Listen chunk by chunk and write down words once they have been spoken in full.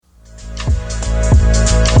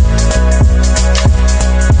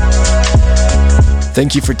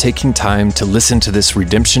Thank you for taking time to listen to this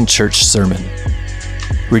Redemption Church sermon.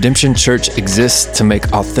 Redemption Church exists to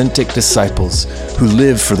make authentic disciples who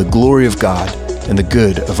live for the glory of God and the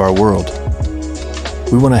good of our world.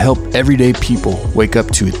 We want to help everyday people wake up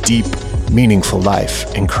to a deep, meaningful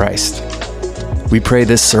life in Christ. We pray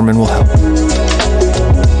this sermon will help.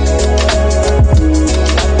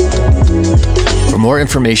 For more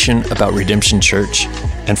information about Redemption Church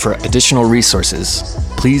and for additional resources,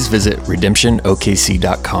 please visit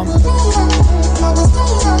redemptionokc.com.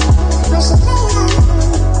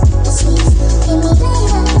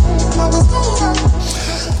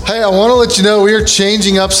 Hey, I want to let you know we are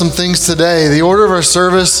changing up some things today. The order of our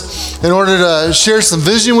service, in order to share some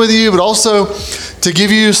vision with you, but also to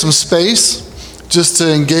give you some space just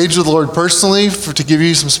to engage with the Lord personally, to give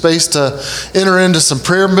you some space to enter into some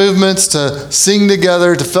prayer movements, to sing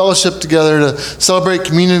together, to fellowship together, to celebrate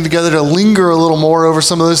communion together, to linger a little more over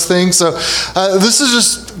some of those things. So this is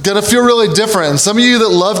just going to feel really different. And some of you that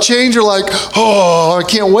love change are like, oh, I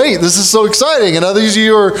can't wait. This is so exciting. And others of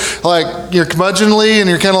you are like, you're curmudgeonly and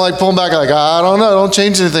you're kind of like pulling back like, I don't know, don't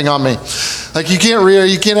change anything on me. Like you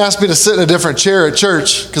can't ask me to sit in a different chair at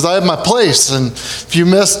church because I have my place. And if you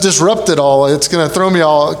disrupt it all, it's going to throw me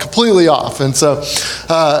all completely off. And so,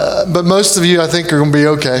 but most of you, I think, are going to be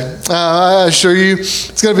okay. I assure you,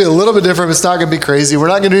 it's going to be a little bit different. It's not going to be crazy. We're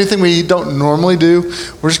not going to do anything we don't normally do.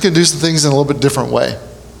 We're just going to do some things in a little bit different way.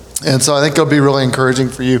 And so I think it'll be really encouraging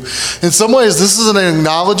for you. In some ways, this is an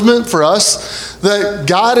acknowledgement for us that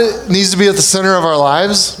God needs to be at the center of our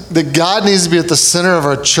lives, that God needs to be at the center of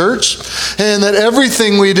our church, and that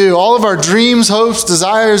everything we do, all of our dreams, hopes,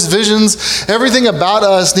 desires, visions, everything about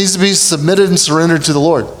us needs to be submitted and surrendered to the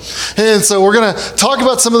Lord. And so we're going to talk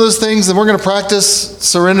about some of those things, and we're going to practice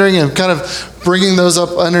surrendering and kind of bringing those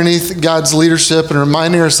up underneath God's leadership and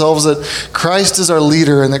reminding ourselves that Christ is our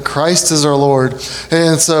leader and that Christ is our Lord.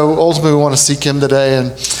 And so ultimately we want to seek Him today.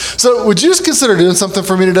 And so would you just consider doing something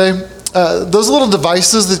for me today? Those little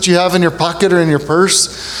devices that you have in your pocket or in your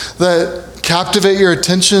purse that captivate your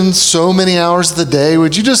attention so many hours of the day,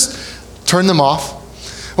 would you just turn them off?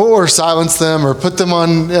 Or silence them, or put them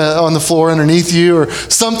on the floor underneath you, or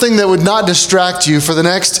something that would not distract you for the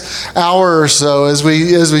next hour or so as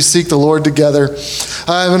we seek the Lord together.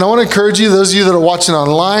 And I want to encourage you, those of you that are watching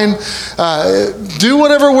online, do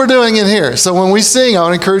whatever we're doing in here. So when we sing, I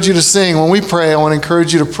want to encourage you to sing. When we pray, I want to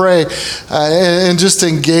encourage you to pray and just to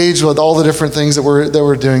engage with all the different things that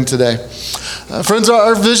we're doing today. Friends,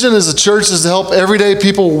 our vision as a church is to help everyday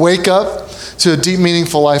people wake up to a deep,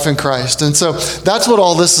 meaningful life in Christ. And so that's what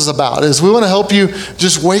all this is about, is we want to help you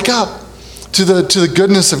just wake up to the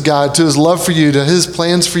goodness of God, to His love for you, to His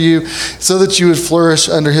plans for you, so that you would flourish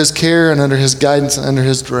under His care and under His guidance and under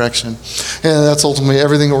His direction. And that's ultimately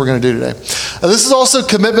everything that we're going to do today. This is also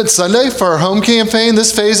Commitment Sunday for our home campaign.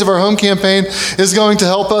 This phase of our home campaign is going to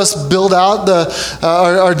help us build out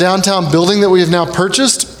our downtown building that we have now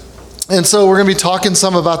purchased. And so we're going to be talking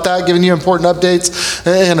some about that, giving you important updates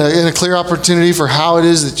and a clear opportunity for how it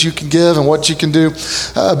is that you can give and what you can do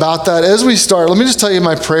about that. As we start, let me just tell you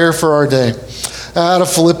my prayer for our day out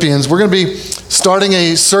of Philippians. We're going to be starting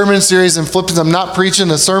a sermon series in Philippians. I'm not preaching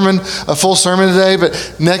a full sermon today,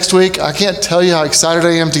 but next week, I can't tell you how excited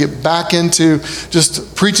I am to get back into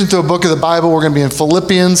just preaching through a book of the Bible. We're going to be in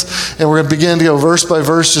Philippians, and we're going to begin to go verse by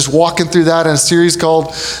verse, just walking through that in a series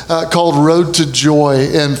called Road to Joy.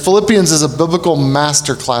 And Philippians is a biblical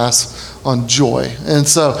masterclass on joy. And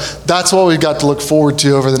so that's what we've got to look forward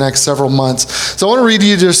to over the next several months. So I want to read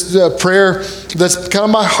you just a prayer that's kind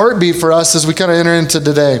of my heartbeat for us as we kind of enter into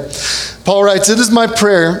today. Paul writes, "It is my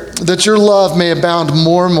prayer that your love may abound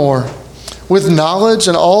more and more with knowledge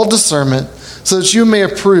and all discernment, so that you may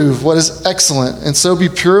approve what is excellent and so be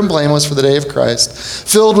pure and blameless for the day of Christ,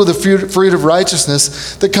 filled with the fruit of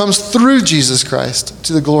righteousness that comes through Jesus Christ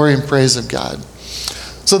to the glory and praise of God."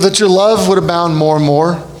 So that your love would abound more and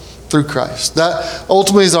more through Christ. That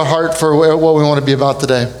ultimately is our heart for what we want to be about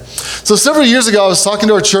today. So several years ago, I was talking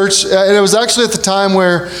to our church, and it was actually at the time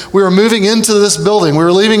where we were moving into this building. We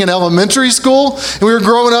were leaving an elementary school, and we were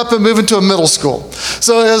growing up and moving to a middle school.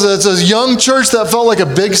 So as a young church, that felt like a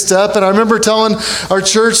big step. And I remember telling our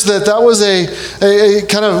church that was a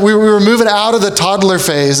kind of, we were moving out of the toddler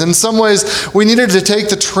phase. In some ways, we needed to take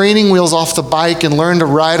the training wheels off the bike and learn to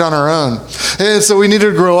ride on our own. And so we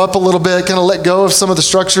needed to grow up a little bit, kind of let go of some of the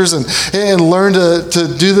structures and learn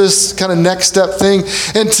to do this kind of next step thing.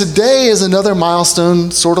 And today is another milestone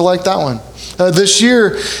sort of like that one. This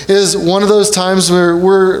year is one of those times where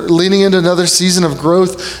we're leaning into another season of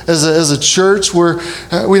growth as a church, where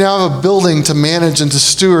we now have a building to manage and to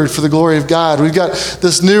steward for the glory of God. We've got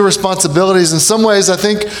this new responsibilities. In some ways, I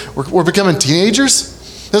think we're becoming teenagers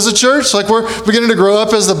as a church. Like, we're beginning to grow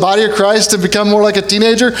up as the body of Christ and become more like a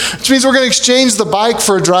teenager, which means we're going to exchange the bike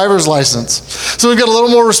for a driver's license. So we've got a little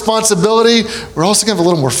more responsibility. We're also going to have a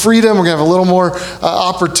little more freedom. We're going to have a little more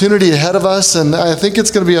opportunity ahead of us, and I think it's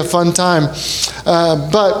going to be a fun time.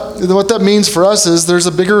 But what that means for us is there's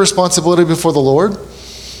a bigger responsibility before the Lord.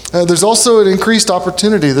 There's also an increased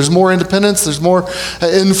opportunity. There's more independence. There's more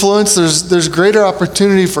influence. There's greater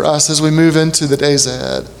opportunity for us as we move into the days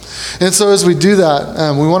ahead. And so as we do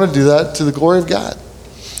that, we want to do that to the glory of God.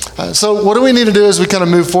 So what do we need to do as we kind of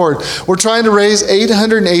move forward? We're trying to raise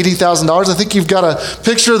 $880,000. I think you've got a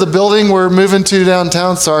picture of the building we're moving to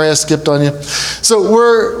downtown. Sorry, I skipped on you. So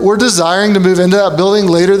we're desiring to move into that building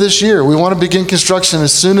later this year. We want to begin construction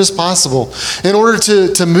as soon as possible. In order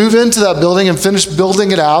to move into that building and finish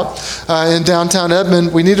building it out in downtown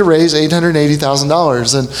Edmond, we need to raise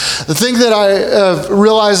 $880,000. And the thing that I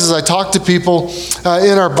realize as I talk to people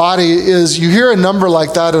in our body is you hear a number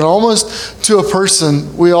like that, and almost to a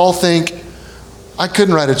person, we all think, I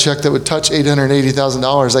couldn't write a check that would touch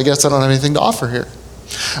 $880,000. I guess I don't have anything to offer here.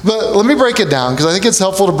 But let me break it down, because I think it's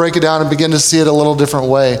helpful to break it down and begin to see it a little different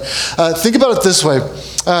way. Think about it this way.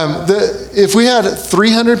 If we had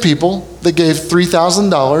 300 people that gave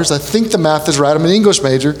 $3,000, I think the math is right. I'm an English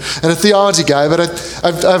major and a theology guy, but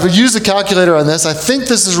I've used a calculator on this. I think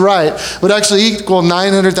this is right, would actually equal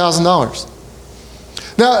 $900,000.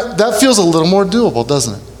 Now, that feels a little more doable,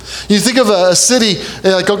 doesn't it? You think of a city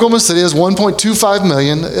like Oklahoma City has 1.25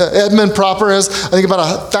 million. Edmond proper has, I think,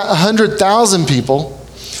 about 100,000 people.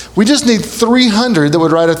 We just need 300 that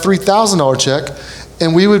would write a $3,000 check,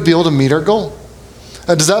 and we would be able to meet our goal.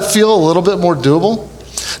 Does that feel a little bit more doable?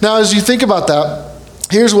 Now, as you think about that,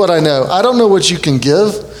 here's what I know. I don't know what you can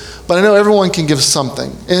give, but I know everyone can give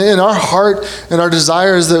something. And our heart and our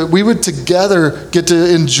desire is that we would together get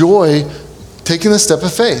to enjoy taking the step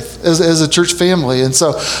of faith as a church family. And so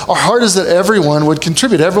our heart is that everyone would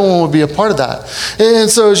contribute. Everyone would be a part of that. And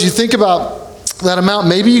so as you think about that amount,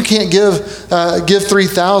 maybe you can't give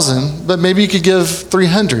 3,000, but maybe you could give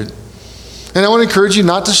 300. And I want to encourage you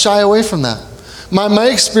not to shy away from that. My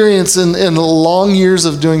experience in the long years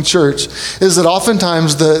of doing church is that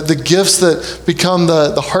oftentimes the gifts that become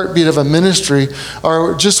the heartbeat of a ministry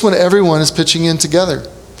are just when everyone is pitching in together.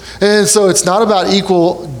 And so it's not about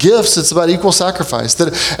equal gifts, it's about equal sacrifice,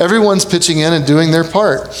 that everyone's pitching in and doing their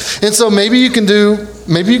part. And so maybe you can do $3,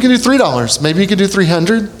 maybe you can do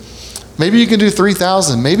 300, maybe you can do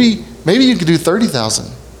 3,000, maybe you could do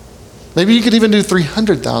 30,000. Maybe you could even do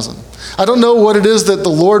 300,000. I don't know what it is that the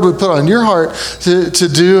Lord would put on your heart to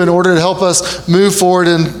do in order to help us move forward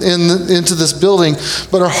into this building,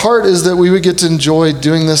 but our heart is that we would get to enjoy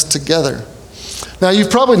doing this together. Now,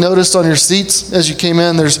 you've probably noticed on your seats as you came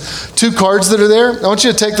in, there's 2 cards that are there. I want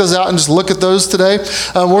you to take those out and just look at those today.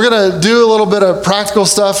 We're going to do a little bit of practical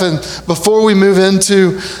stuff and before we move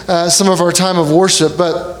into some of our time of worship.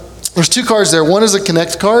 But there's 2 cards there. One is a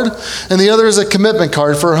Connect card, and the other is a commitment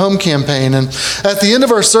card for a home campaign. And at the end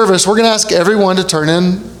of our service, we're going to ask everyone to turn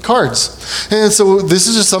in cards. And so this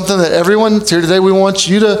is just something that everyone's here today. We want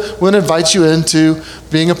to invite you into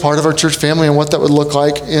being a part of our church family and what that would look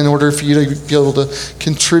like in order for you to be able to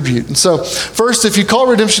contribute. And so first, if you call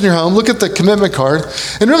Redemption your home, look at the commitment card.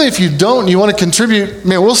 And really, if you don't, you want to contribute,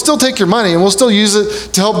 man, we'll still take your money and we'll still use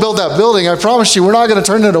it to help build that building. I promise you, we're not going to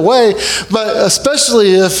turn it away. But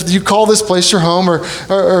especially if you call this place your home or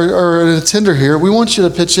an attender here, we want you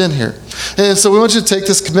to pitch in here. And so we want you to take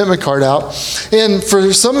this commitment card out. And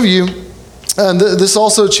for some of you, this is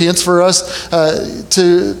also a chance for us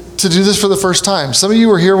to do this for the first time. Some of you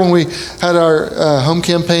were here when we had our home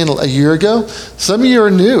campaign a year ago. Some of you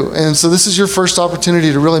are new, and so this is your first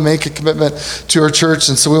opportunity to really make a commitment to our church,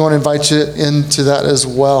 and so we want to invite you into that as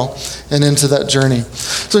well and into that journey.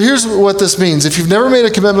 So here's what this means. If you've never made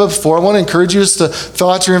a commitment before, I want to encourage you just to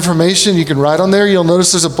fill out your information. You can write on there. You'll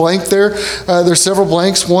notice there's a blank there. There's several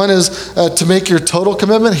blanks. One is to make your total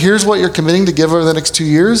commitment. Here's what you're committing to give over the next 2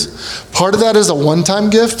 years. Part of that is a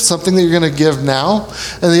one-time gift, something that you're going to give now,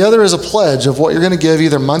 and the other is a pledge of what you're going to give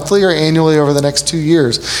either monthly or annually over the next 2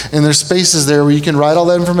 years. And there's spaces there where you can write all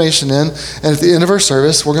that information in, and at the end of our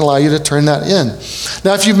service, we're going to allow you to turn that in.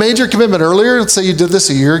 Now, if you've made your commitment earlier, let's say you did this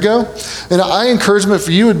a year ago, and my encouragement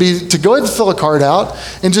for you would be to go ahead and fill a card out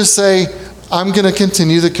and just say, I'm going to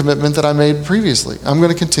continue the commitment that I made previously. I'm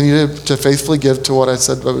going to continue to faithfully give to what I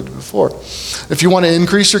said before. If you want to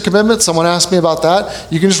increase your commitment, someone asked me about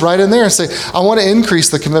that, you can just write in there and say, I want to increase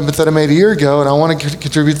the commitment that I made a year ago, and I want to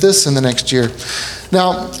contribute this in the next year.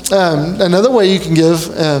 Now, another way you can give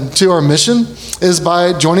to our mission is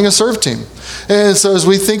by joining a serve team. And so as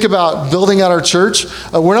we think about building out our church,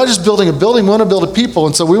 we're not just building a building, we want to build a people.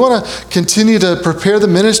 And so we want to continue to prepare the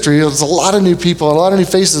ministry. There's a lot of new people, a lot of new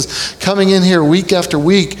faces coming in here week after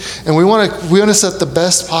week. And we want to set the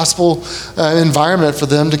best possible environment for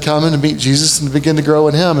them to come and to meet Jesus and to begin to grow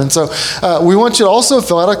in Him. And so we want you to also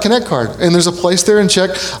fill out a Connect card. And there's a place there and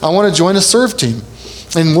check, I want to join a serve team.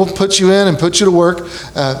 And we'll put you in and put you to work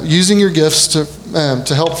using your gifts to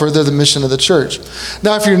help further the mission of the church.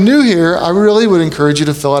 Now, if you're new here, I really would encourage you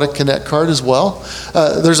to fill out a Connect card as well.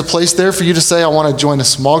 There's a place there for you to say, I want to join a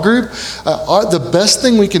small group. The best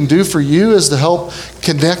thing we can do for you is to help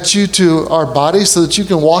connect you to our body so that you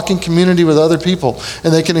can walk in community with other people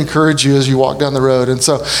and they can encourage you as you walk down the road. And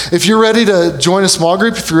so if you're ready to join a small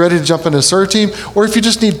group, if you're ready to jump into a serve team, or if you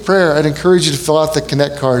just need prayer, I'd encourage you to fill out the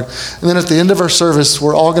Connect card. And then at the end of our service,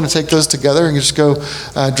 we're all going to take those together and just go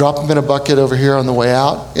drop them in a bucket over here on the way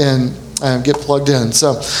out and get plugged in.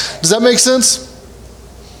 So does that make sense?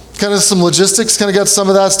 Kind of some logistics, kind of got some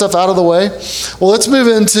of that stuff out of the way. Well, let's move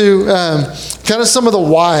into kind of some of the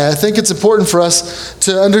why. I think it's important for us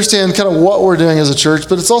to understand kind of what we're doing as a church,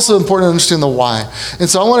 but it's also important to understand the why. And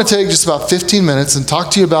so I want to take just about 15 minutes and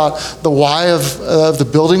talk to you about the why of the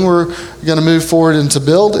building we're going to move forward and to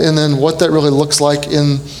build, and then what that really looks like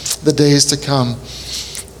in the days to come.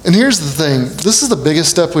 And here's the thing. This is the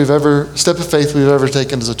biggest step of faith we've ever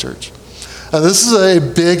taken as a church. This is a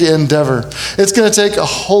big endeavor. It's going to take a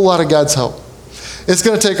whole lot of God's help. It's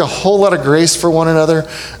going to take a whole lot of grace for one another.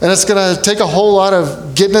 And it's going to take a whole lot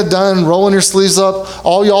of getting it done, rolling your sleeves up,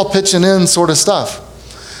 all y'all pitching in sort of stuff.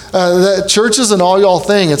 That church is an all y'all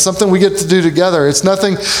thing. It's something we get to do together. It's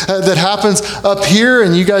nothing that happens up here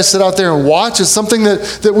and you guys sit out there and watch. It's something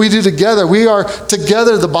that we do together. We are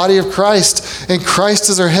together the body of Christ, and Christ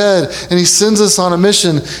is our head, and He sends us on a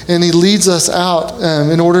mission, and He leads us out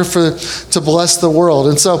in order to bless the world.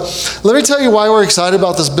 And so let me tell you why we're excited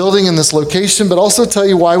about this building and this location, but also tell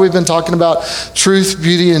you why we've been talking about truth,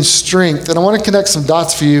 beauty, and strength. And I want to connect some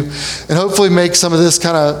dots for you and hopefully make some of this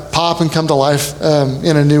kind of pop and come to life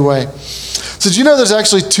in a new way. So did you know there's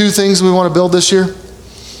actually two things we want to build this year?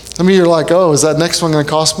 Some of you are like, oh, is that next one going to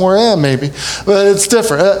cost more? Yeah, maybe. But it's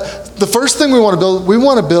different. The first thing we want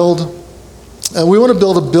to build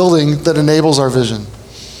a building that enables our vision.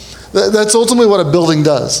 That's ultimately what a building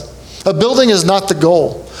does. A building is not the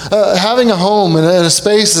goal. Having a home and a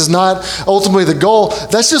space is not ultimately the goal.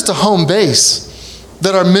 That's just a home base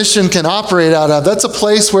that our mission can operate out of. That's a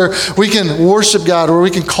place where we can worship God, where we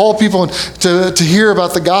can call people to hear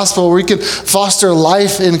about the gospel, where we can foster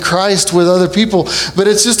life in Christ with other people. But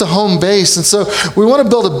it's just a home base. And so we want to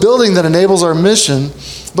build a building that enables our mission,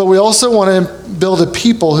 but we also want to build a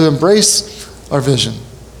people who embrace our vision.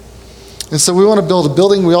 And so we want to build a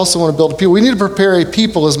building. We also want to build a people. We need to prepare a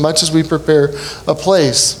people as much as we prepare a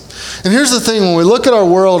place. And here's the thing. When we look at our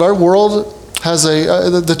world has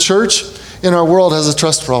the church in our world has a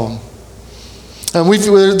trust problem. And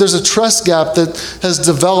there's a trust gap that has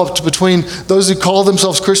developed between those who call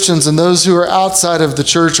themselves Christians and those who are outside of the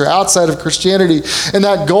church or outside of Christianity. And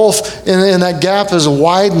that gulf and that gap is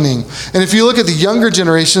widening. And if you look at the younger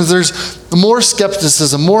generations, there's more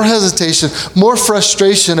skepticism, more hesitation, more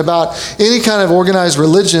frustration about any kind of organized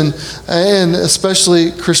religion, and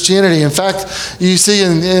especially Christianity. In fact, you see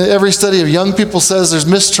in every study of young people says there's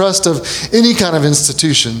mistrust of any kind of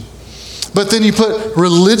institution. But then you put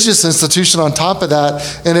religious institution on top of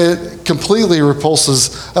that, and it completely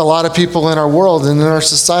repulses a lot of people in our world and in our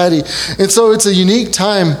society. And so it's a unique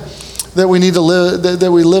time that we need to live, that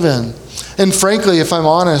we live in. And frankly, if I'm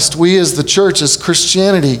honest, we as the church, as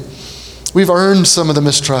Christianity, we've earned some of the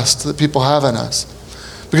mistrust that people have in us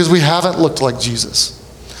because we haven't looked like Jesus,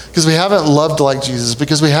 because we haven't loved like Jesus,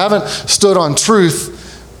 because we haven't stood on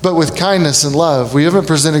truth, but with kindness and love. We haven't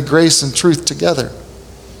presented grace and truth together,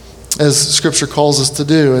 as Scripture calls us to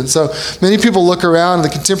do. And so many people look around the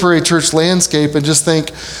contemporary church landscape and just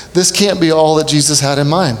think, this can't be all that Jesus had in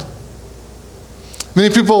mind.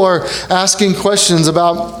 Many people are asking questions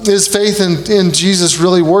about, is faith in Jesus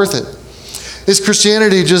really worth it? Is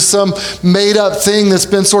Christianity just some made-up thing that's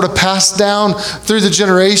been sort of passed down through the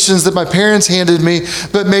generations that my parents handed me,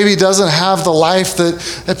 but maybe doesn't have the life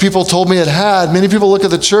that people told me it had? Many people look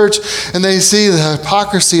at the church and they see the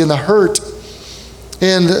hypocrisy and the hurt,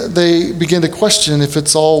 and they begin to question if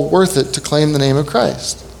it's all worth it to claim the name of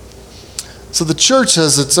Christ. So the church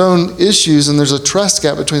has its own issues, and there's a trust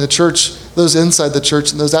gap between the church, those inside the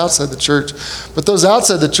church, and those outside the church. But those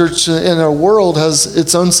outside the church in our world has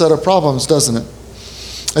its own set of problems, doesn't it?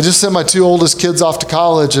 I just sent my 2 oldest kids off to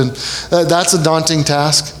college, and that's a daunting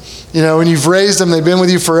task. You know, when you've raised them, they've been with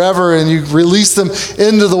you forever, and you release them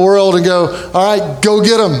into the world and go, all right, go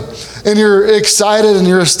get them. And you're excited and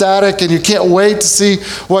you're ecstatic and you can't wait to see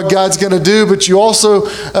what God's going to do. But you also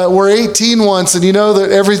were 18 once, and you know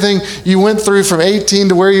that everything you went through from 18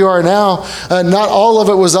 to where you are now, not all of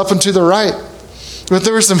it was up and to the right. But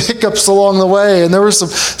there were some hiccups along the way, and there were some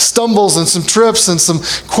stumbles and some trips and some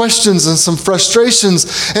questions and some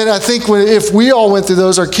frustrations. And I think if we all went through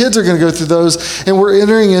those, our kids are going to go through those, and we're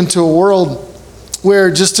entering into a world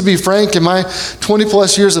where, just to be frank, in my 20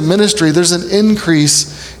 plus years of ministry, there's an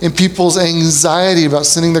increase in people's anxiety about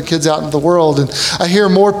sending their kids out into the world. And I hear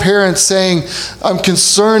more parents saying, I'm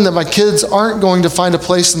concerned that my kids aren't going to find a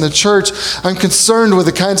place in the church. I'm concerned with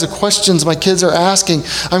the kinds of questions my kids are asking.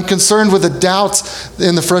 I'm concerned with the doubts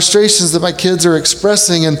and the frustrations that my kids are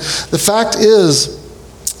expressing. And the fact is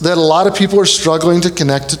that a lot of people are struggling to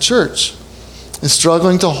connect to church and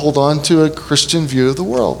struggling to hold on to a Christian view of the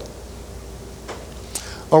world.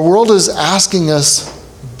 Our world is asking us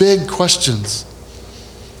big questions.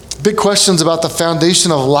 Big questions about the foundation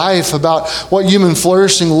of life, about what human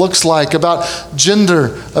flourishing looks like, about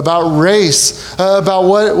gender, about race, about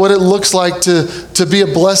what it looks like to be a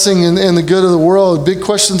blessing in the good of the world. Big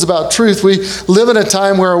questions about truth. We live in a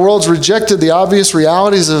time where our world's rejected the obvious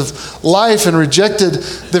realities of life and rejected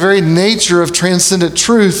the very nature of transcendent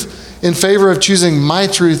truth in favor of choosing my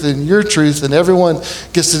truth and your truth, and everyone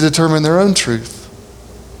gets to determine their own truth.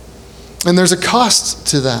 And there's a cost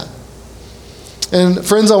to that. And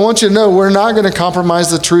friends, I want you to know we're not going to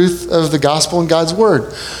compromise the truth of the gospel and God's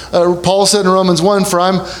word. Paul said in Romans 1, for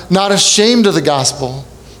I'm not ashamed of the gospel,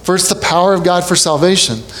 for it's the power of God for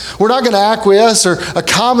salvation. We're not going to acquiesce or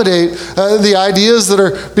accommodate the ideas that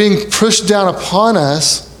are being pushed down upon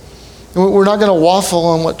us. We're not going to waffle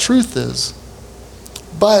on what truth is.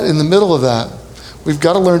 But in the middle of that, we've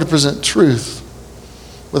got to learn to present truth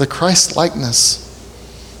with a Christ-likeness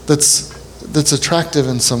that's attractive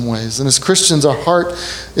in some ways. And as Christians, our heart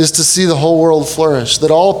is to see the whole world flourish,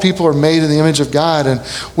 that all people are made in the image of God, and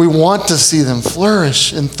we want to see them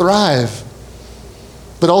flourish and thrive.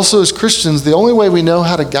 But also as Christians, the only way we know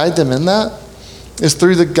how to guide them in that is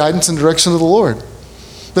through the guidance and direction of the Lord.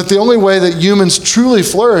 That the only way that humans truly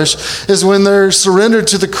flourish is when they're surrendered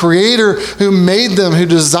to the Creator who made them, who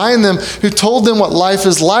designed them, who told them what life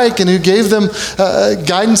is like, and who gave them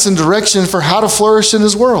guidance and direction for how to flourish in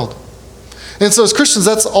His world. And so as Christians,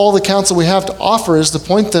 that's all the counsel we have to offer, is to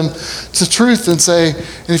point them to truth and say,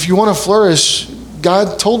 and if you want to flourish,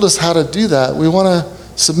 God told us how to do that. We want to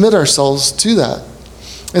submit ourselves to that.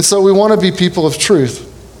 And so we want to be people of truth.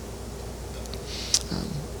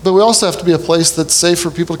 But we also have to be a place that's safe for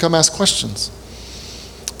people to come ask questions.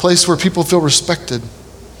 A place where people feel respected.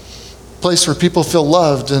 A place where people feel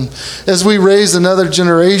loved. And as we raise another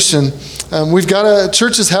generation,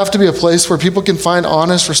 churches have to be a place where people can find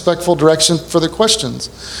honest, respectful direction for their questions.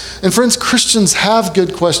 And friends, Christians have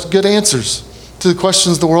good answers to the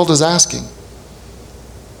questions the world is asking.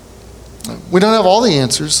 We don't have all the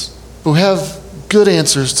answers, but we have good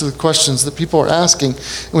answers to the questions that people are asking,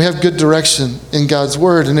 and we have good direction in God's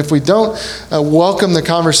word. And if we don't welcome the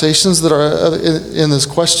conversations that are in those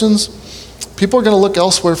questions, people are going to look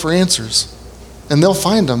elsewhere for answers, and they'll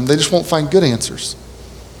find them. They just won't find good answers.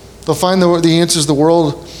 They'll find the answers the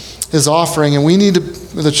world is offering, and we need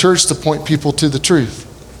the church to point people to the truth.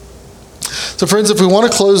 So friends, if we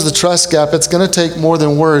want to close the trust gap, it's going to take more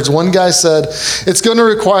than words. One guy said, it's going to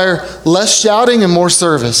require less shouting and more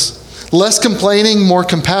service. Less complaining, more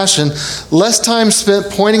compassion, less time spent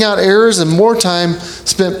pointing out errors, and more time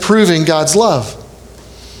spent proving God's love.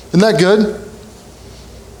 Isn't that good?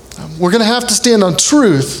 We're going to have to stand on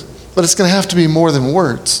truth, but it's going to have to be more than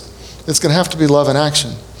words. It's going to have to be love in action.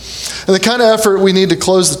 And the kind of effort we need to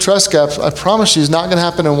close the trust gap, I promise you, is not going to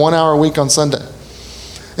happen in 1 hour a week on Sunday.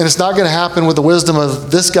 And it's not going to happen with the wisdom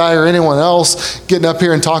of this guy or anyone else getting up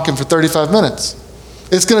here and talking for 35 minutes.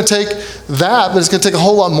 It's going to take that, but it's going to take a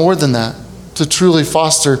whole lot more than that to truly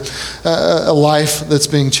foster a life that's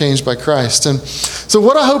being changed by Christ. And so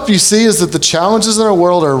what I hope you see is that the challenges in our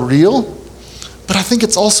world are real, but I think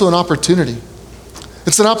it's also an opportunity.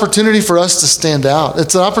 It's an opportunity for us to stand out.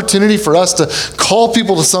 It's an opportunity for us to call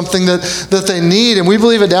people to something that they need. And we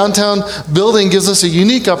believe a downtown building gives us a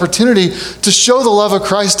unique opportunity to show the love of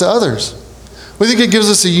Christ to others. We think it gives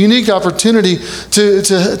us a unique opportunity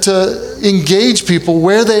to engage people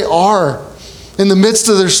where they are in the midst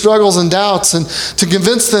of their struggles and doubts, and to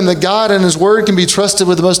convince them that God and His Word can be trusted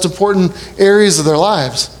with the most important areas of their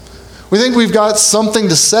lives. We think we've got something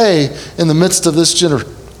to say in the midst of this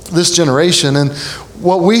generation, and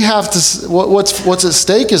what we have to, what's at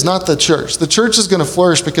stake is not the church. The church is going to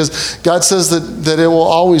flourish because God says that it will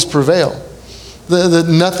always prevail. That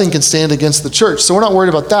nothing can stand against the church. So we're not worried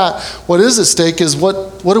about that. What is at stake is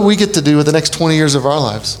what do we get to do with the next 20 years of our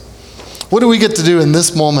lives? What do we get to do in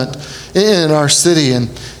this moment, in our city, and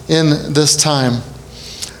in this time?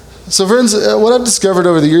 So friends, what I've discovered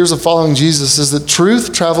over the years of following Jesus is that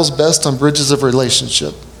truth travels best on bridges of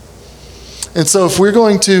relationship. And so if we're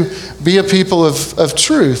going to be a people of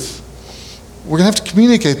truth, we're going to have to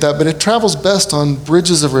communicate that, but it travels best on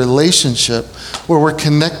bridges of relationship where we're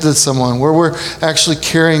connected to someone, where we're actually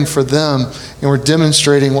caring for them, and we're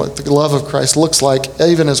demonstrating what the love of Christ looks like,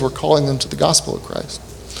 even as we're calling them to the gospel of Christ.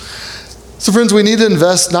 So friends, we need to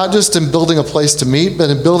invest not just in building a place to meet, but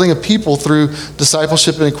in building a people through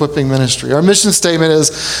discipleship and equipping ministry. Our mission statement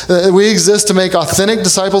is that we exist to make authentic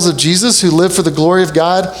disciples of Jesus who live for the glory of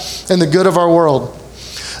God and the good of our world.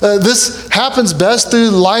 This happens best through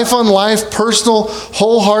life-on-life, personal,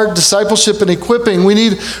 whole-heart discipleship and equipping. We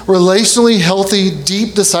need relationally healthy,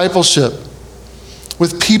 deep discipleship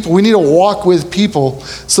with people. We need to walk with people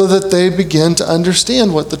so that they begin to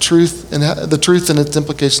understand what the truth and its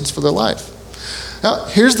implications for their life. Now,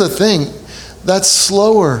 here's the thing. That's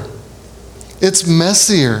slower. It's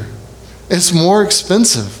messier. It's more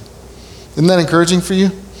expensive. Isn't that encouraging for you?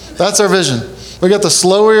 That's our vision. We got the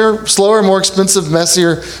slower, more expensive,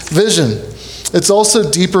 messier vision. It's also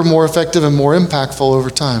deeper, more effective, and more impactful over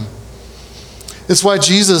time. It's why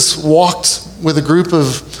Jesus walked with a group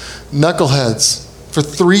of knuckleheads for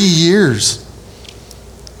 3 years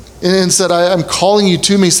and said, I'm calling you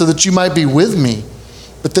to me so that you might be with me.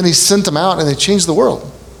 But then He sent them out and they changed the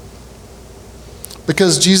world.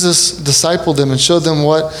 Because Jesus discipled them and showed them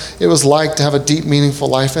what it was like to have a deep, meaningful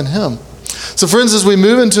life in Him. So friends, as we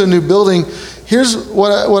move into a new building, here's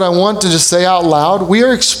what I want to just say out loud. We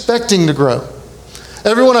are expecting to grow.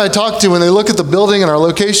 Everyone I talk to when they look at the building and our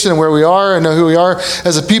location and where we are and know who we are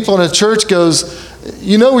as a people in a church goes,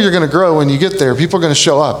 you know you're going to grow when you get there. People are going to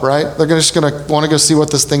show up, right? They're just going to want to go see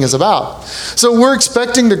what this thing is about. So we're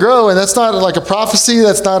expecting to grow, and that's not like a prophecy.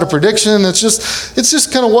 That's not a prediction. It's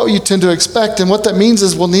just kind of what you tend to expect. And what that means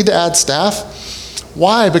is we'll need to add staff.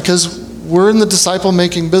 Why? Because we're in the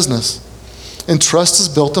disciple-making business. And trust is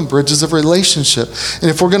built on bridges of relationship.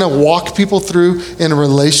 And if we're going to walk people through in a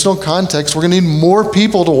relational context, we're going to need more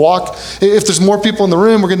people to walk. If there's more people in the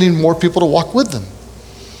room, we're going to need more people to walk with them.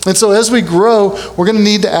 And so as we grow, we're going to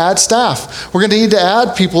need to add staff. We're going to need to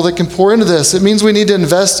add people that can pour into this. It means we need to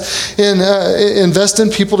invest in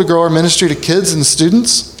people to grow our ministry to kids and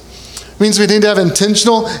students. It means we need to have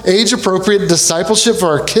intentional, age-appropriate discipleship for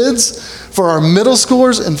our kids, for our middle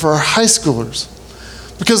schoolers, and for our high schoolers.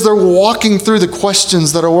 Because they're walking through the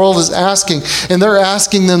questions that our world is asking, and they're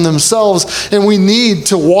asking them themselves, and we need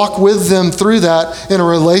to walk with them through that in a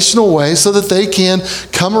relational way so that they can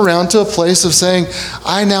come around to a place of saying,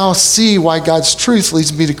 I now see why God's truth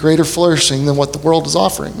leads me to greater flourishing than what the world is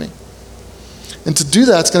offering me. And to do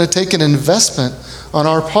that, it's going to take an investment on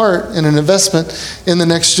our part and an investment in the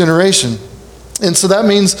next generation. And so that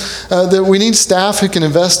means that we need staff who can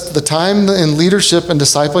invest the time in leadership and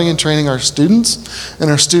discipling and training our students and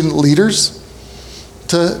our student leaders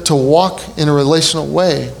to walk in a relational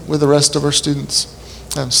way with the rest of our students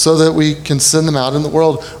so that we can send them out in the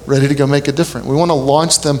world ready to go make a difference. We want to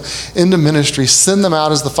launch them into ministry, send them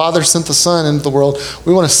out as the Father sent the Son into the world.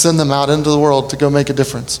 We want to send them out into the world to go make a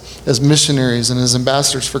difference as missionaries and as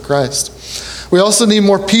ambassadors for Christ. We also need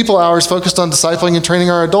more people hours focused on discipling and training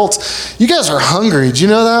our adults. You guys are hungry. Do you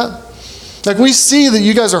know that? Like, we see that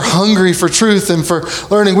you guys are hungry for truth and for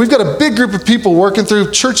learning. We've got a big group of people working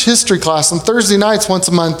through church history class on Thursday nights once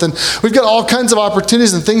a month. And we've got all kinds of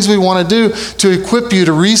opportunities and things we want to do to equip you,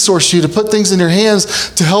 to resource you, to put things in your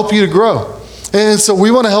hands to help you to grow. And so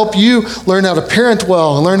we want to help you learn how to parent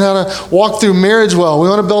well and learn how to walk through marriage well. We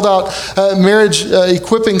want to build out marriage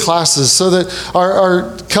equipping classes so that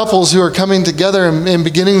our couples who are coming together and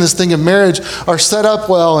beginning this thing of marriage are set up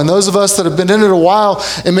well. And those of us that have been in it a while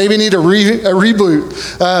and maybe need a reboot,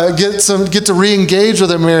 get to re-engage with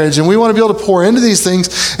their marriage. And we want to be able to pour into these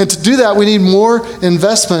things. And to do that, we need more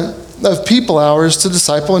investment of people hours to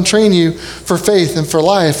disciple and train you for faith and for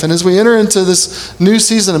life. And as we enter into this new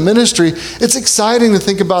season of ministry, it's exciting to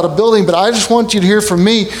think about a building, but I just want you to hear from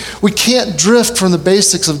me, we can't drift from the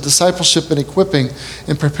basics of discipleship and equipping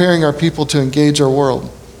and preparing our people to engage our world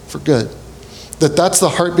for good. That's the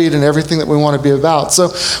heartbeat in everything that we want to be about. So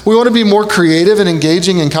we want to be more creative and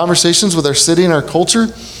engaging in conversations with our city and our culture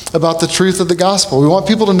about the truth of the gospel. We want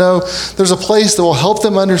people to know there's a place that will help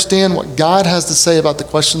them understand what God has to say about the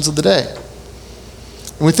questions of the day.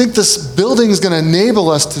 And we think this building is going to enable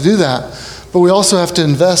us to do that, but we also have to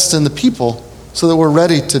invest in the people so that we're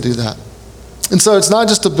ready to do that. And so it's not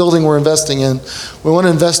just a building we're investing in. We want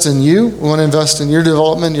to invest in you. We want to invest in your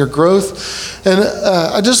development, your growth. And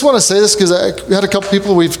I just want to say this because we had a couple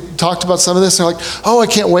people, we've talked about some of this, and they're like, oh, I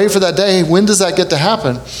can't wait for that day. When does that get to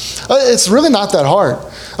happen? It's really not that hard.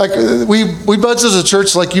 Like we budget as a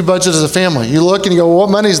church like you budget as a family. You look and you go, well, what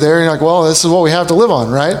money's there? And you're like, well, this is what we have to live on,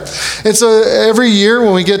 right? And so every year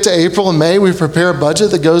when we get to April and May, we prepare a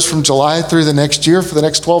budget that goes from July through the next year for the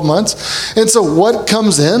next 12 months. And so what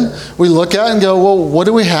comes in, we look at and go, well, what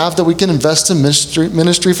do we have that we can invest in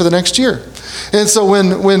ministry for the next year? And so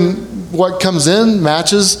when what comes in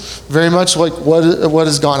matches very much like what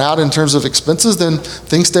has gone out in terms of expenses, then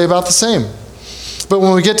things stay about the same. But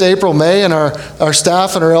when we get to April, May, and our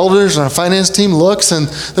staff and our elders and our finance team looks and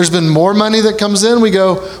there's been more money that comes in, we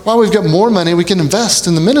go, wow, we've got more money, we can invest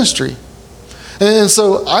in the ministry. And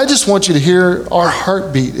so I just want you to hear our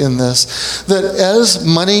heartbeat in this, that as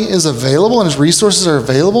money is available and as resources are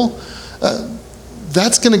available,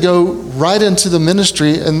 that's going to go right into the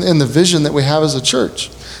ministry and the vision that we have as a church.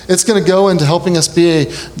 It's going to go into helping us be a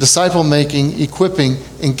disciple-making, equipping,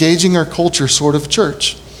 engaging our culture sort of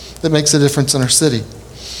church that makes a difference in our city.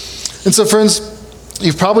 And so, friends,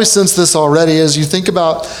 you've probably sensed this already as you think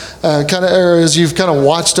about as you've kind of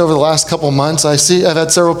watched over the last couple months. I've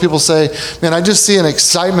had several people say, man, I just see an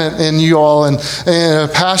excitement in you all and a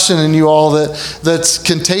passion in you all that's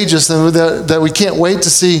contagious and that we can't wait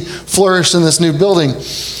to see flourish in this new building.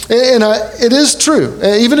 And it is true.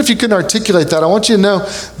 Even if you couldn't articulate that, I want you to know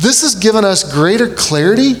this has given us greater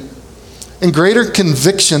clarity and greater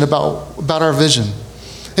conviction about our vision.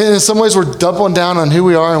 And in some ways, we're doubling down on who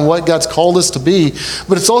we are and what God's called us to be,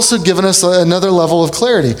 but it's also given us another level of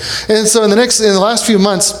clarity. And so in the last few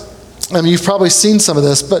months, you've probably seen some of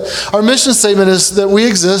this, but our mission statement is that we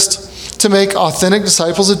exist to make authentic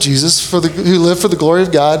disciples of Jesus who live for the glory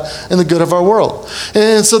of God and the good of our world.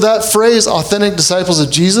 And so that phrase, authentic disciples of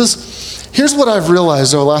Jesus, here's what I've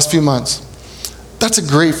realized over the last few months. That's a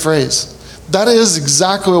great phrase. That is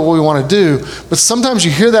exactly what we want to do, but sometimes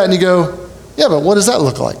you hear that and you go, yeah, but what does that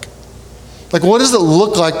look like? Like, what does it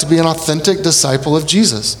look like to be an authentic disciple of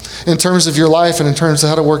Jesus in terms of your life and in terms of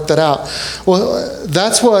how to work that out? Well,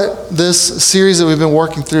 that's what this series that we've been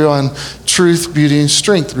working through on truth, beauty, and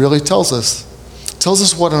strength really tells us. It tells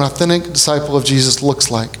us what an authentic disciple of Jesus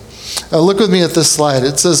looks like. Look with me at this slide.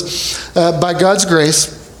 It says, by God's grace,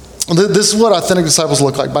 this is what authentic disciples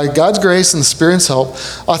look like. By God's grace and the Spirit's help,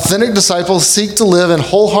 authentic disciples seek to live in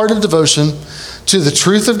wholehearted devotion to the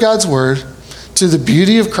truth of God's word, to the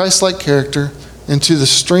beauty of Christ-like character, and to the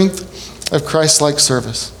strength of Christ-like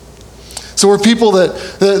service. So we're people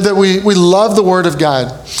that we love the Word of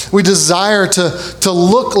God. We desire to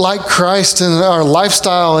look like Christ in our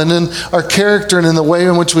lifestyle and in our character and in the way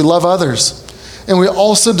in which we love others. And we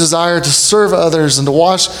also desire to serve others and to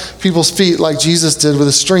wash people's feet like Jesus did with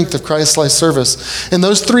the strength of Christ-like service. And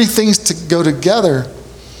those three things to go together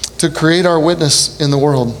to create our witness in the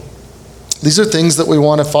world. These are things that we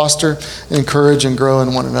want to foster, encourage, and grow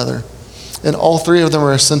in one another. And all three of them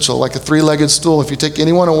are essential. Like a three-legged stool, if you take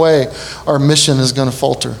any one away, our mission is going to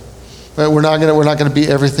falter. Right? We're not going to be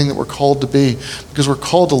everything that we're called to be, because we're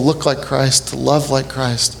called to look like Christ, to love like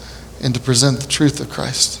Christ, and to present the truth of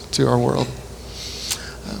Christ to our world.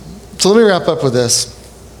 So let me wrap up with this.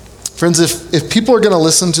 Friends, if people are going to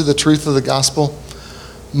listen to the truth of the gospel,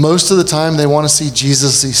 most of the time they want to see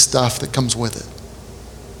Jesus-y stuff that comes with it.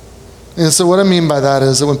 And so what I mean by that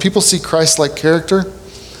is that when people see Christ-like character,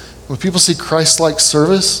 when people see Christ-like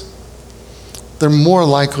service, they're more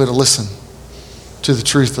likely to listen to the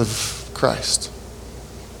truth of Christ.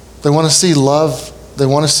 They want to see love. They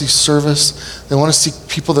want to see service. They want to see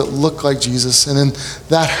people that look like Jesus. And then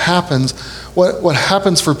that happens. What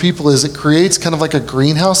happens for people is it creates kind of like a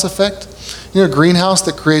greenhouse effect. You know, a greenhouse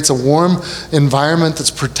that creates a warm environment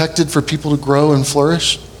that's protected for people to grow and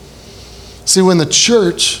flourish. See, when the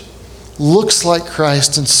church looks like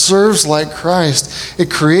Christ and serves like Christ,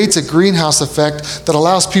 it creates a greenhouse effect that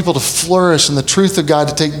allows people to flourish in the truth of God,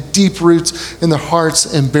 to take deep roots in their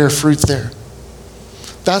hearts and bear fruit there.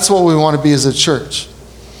 That's what we want to be as a church.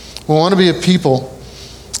 We want to be a people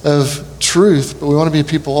of truth, but we want to be a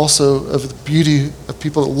people also of the beauty of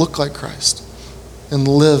people that look like Christ and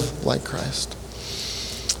live like Christ.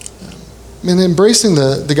 I mean, embracing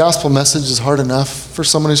the gospel message is hard enough for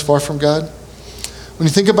someone who's far from God. When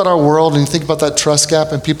you think about our world and you think about that trust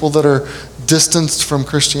gap and people that are distanced from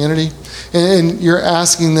Christianity, and you're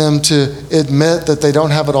asking them to admit that they don't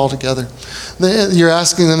have it all together. You're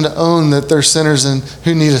asking them to own that they're sinners and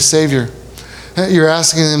who need a Savior. You're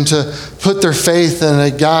asking them to put their faith in a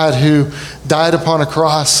God who died upon a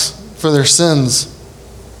cross for their sins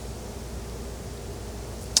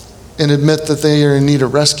and admit that they are in need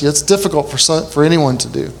of rescue. It's difficult for anyone to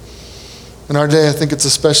do. In our day, I think it's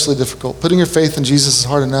especially difficult. Putting your faith in Jesus is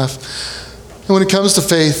hard enough. And when it comes to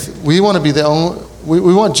faith, we want to be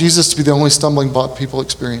we want Jesus to be the only stumbling block people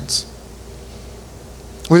experience.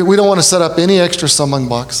 We don't want to set up any extra stumbling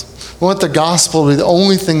blocks. We want the gospel to be the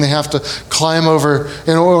only thing they have to climb over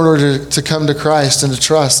in order to come to Christ and to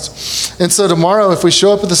trust. And so tomorrow, if we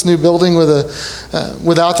show up at this new building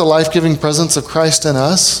without the life-giving presence of Christ in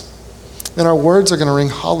us, then our words are going to ring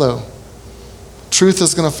hollow. Truth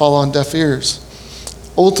is going to fall on deaf ears.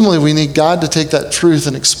 Ultimately, we need God to take that truth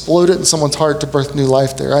and explode it in someone's heart to birth new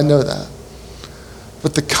life there. I know that.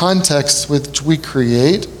 But the context which we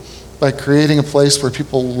create by creating a place where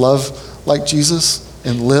people love like Jesus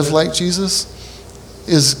and live like Jesus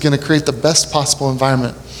is going to create the best possible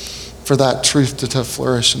environment for that truth to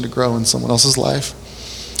flourish and to grow in someone else's life.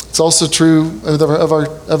 It's also true of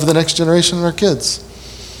the next generation and our kids.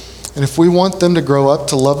 And if we want them to grow up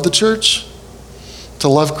to love the church, to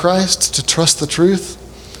love Christ, to trust the truth,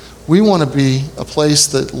 we want to be a place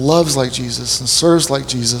that loves like Jesus and serves like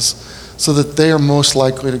Jesus so that they are most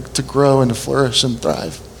likely to grow and to flourish and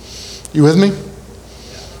thrive. You with me?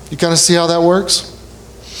 You kind of see how that works?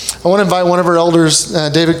 I want to invite one of our elders,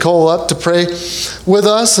 David Cole, up to pray with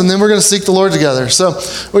us, and then we're going to seek the Lord together. So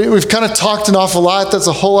we've kind of talked an awful lot. That's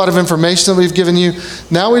a whole lot of information that we've given you.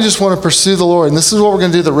 Now we just want to pursue the Lord, and this is what we're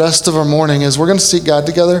going to do the rest of our morning is we're going to seek God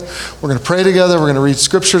together. We're going to pray together. We're going to read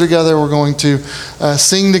Scripture together. We're going to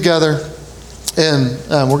sing together, and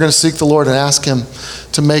we're going to seek the Lord and ask Him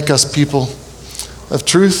to make us people of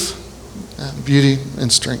truth, beauty,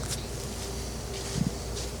 and strength.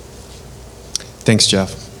 Thanks,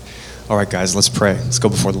 Jeff. All right, guys, let's pray. Let's go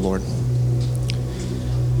before the Lord.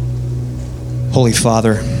 Holy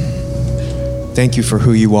Father, thank you for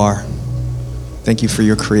who you are. Thank you for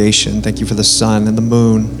your creation. Thank you for the sun and the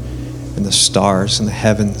moon and the stars and the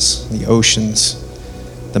heavens, and the oceans,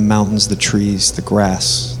 the mountains, the trees, the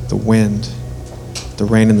grass, the wind, the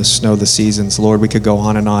rain and the snow, the seasons. Lord, we could go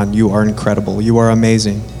on and on. You are incredible. You are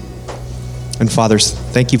amazing. And Father,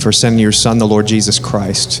 thank you for sending your Son, the Lord Jesus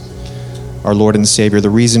Christ, our Lord and Savior, the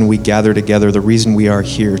reason we gather together, the reason we are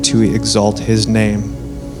here, to exalt His name,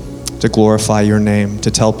 to glorify your name, to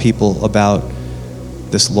tell people about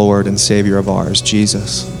this Lord and Savior of ours,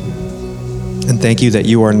 Jesus. And thank you that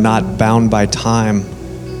you are not bound by time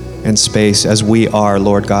and space as we are,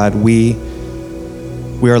 Lord God. We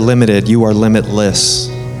are limited, you are limitless.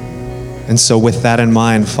 And so with that in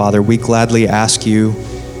mind, Father, we gladly ask you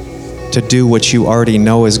to do what you already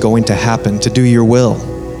know is going to happen, to do your will.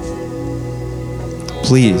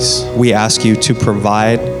 Please, we ask you to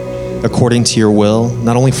provide according to your will,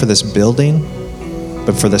 not only for this building,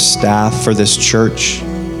 but for the staff, for this church.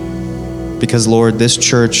 Because, Lord, this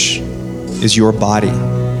church is your body.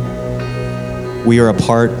 We are a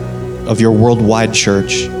part of your worldwide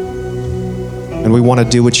church. And we want to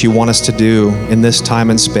do what you want us to do in this time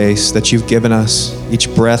and space that you've given us.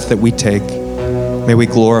 Each breath that we take, may we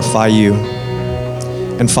glorify you.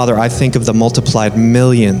 And Father, I think of the multiplied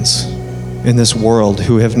millions in this world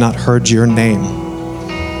who have not heard your name.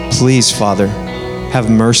 Please, Father, have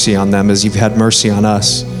mercy on them as you've had mercy on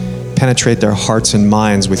us. Penetrate their hearts and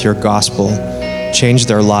minds with your gospel. Change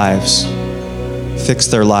their lives. Fix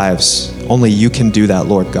their lives. Only you can do that,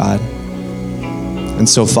 Lord God. And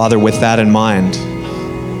so, Father, with that in mind,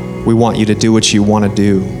 we want you to do what you want to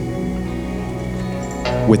do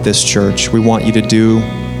with this church. We want you to do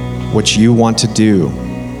what you want to do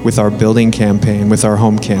with our building campaign, with our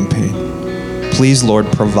home campaign. Please, Lord,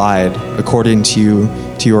 provide according to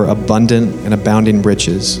your abundant and abounding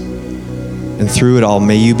riches. And through it all,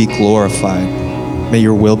 may you be glorified. May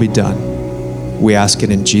your will be done. We ask it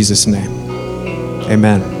in Jesus' name.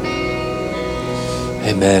 Amen.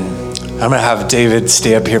 Amen. I'm going to have David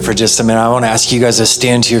stay up here for just a minute. I want to ask you guys to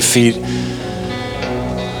stand to your feet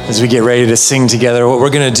as we get ready to sing together. What we're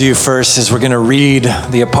going to do first is we're going to read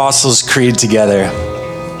the Apostles' Creed together.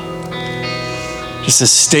 Just a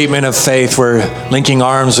statement of faith. We're linking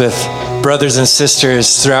arms with brothers and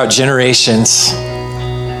sisters throughout generations.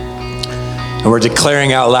 And we're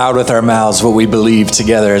declaring out loud with our mouths what we believe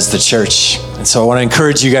together as the church. And so I want to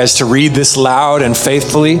encourage you guys to read this loud and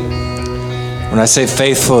faithfully. When I say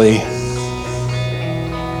faithfully,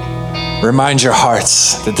 remind your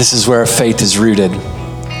hearts that this is where our faith is rooted.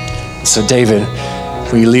 So David,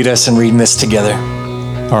 will you lead us in reading this together?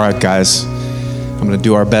 All right, guys. I'm going to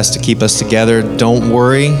do our best to keep us together. Don't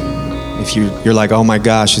worry if you're like, oh my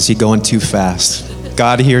gosh, is he going too fast?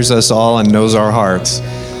 God hears us all and knows our hearts.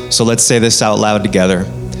 So let's say this out loud together.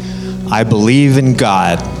 I believe in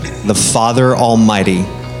God, the Father Almighty,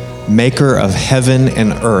 maker of heaven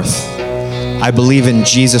and earth. I believe in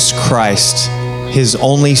Jesus Christ, his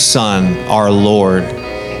only Son, our Lord.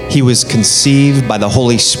 He was conceived by the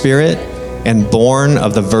Holy Spirit and born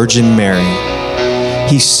of the Virgin Mary.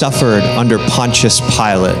 He suffered under Pontius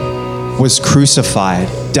Pilate, was crucified,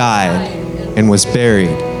 died, and was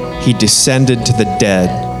buried. He descended to the dead.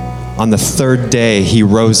 On the third day, he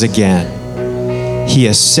rose again. He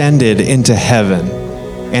ascended into heaven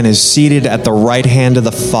and is seated at the right hand of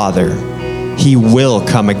the Father. He will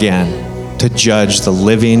come again to judge the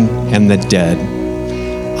living and the dead.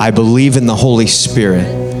 I believe in the Holy Spirit,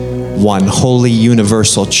 one holy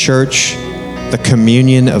universal church, the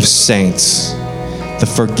communion of saints, the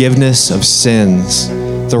forgiveness of sins,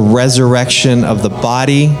 the resurrection of the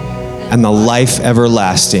body, and the life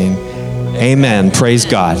everlasting. Amen. Praise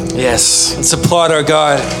God. Yes, let's applaud our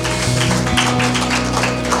God.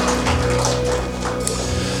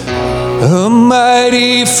 A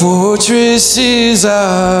mighty fortress is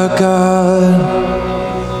our God,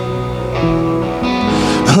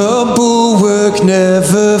 a bulwark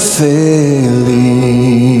never failing.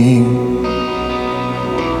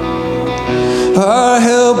 Our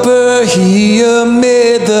helper, he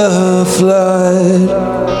amid the flood.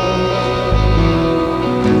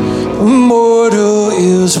 Mortal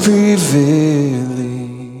ills prevail.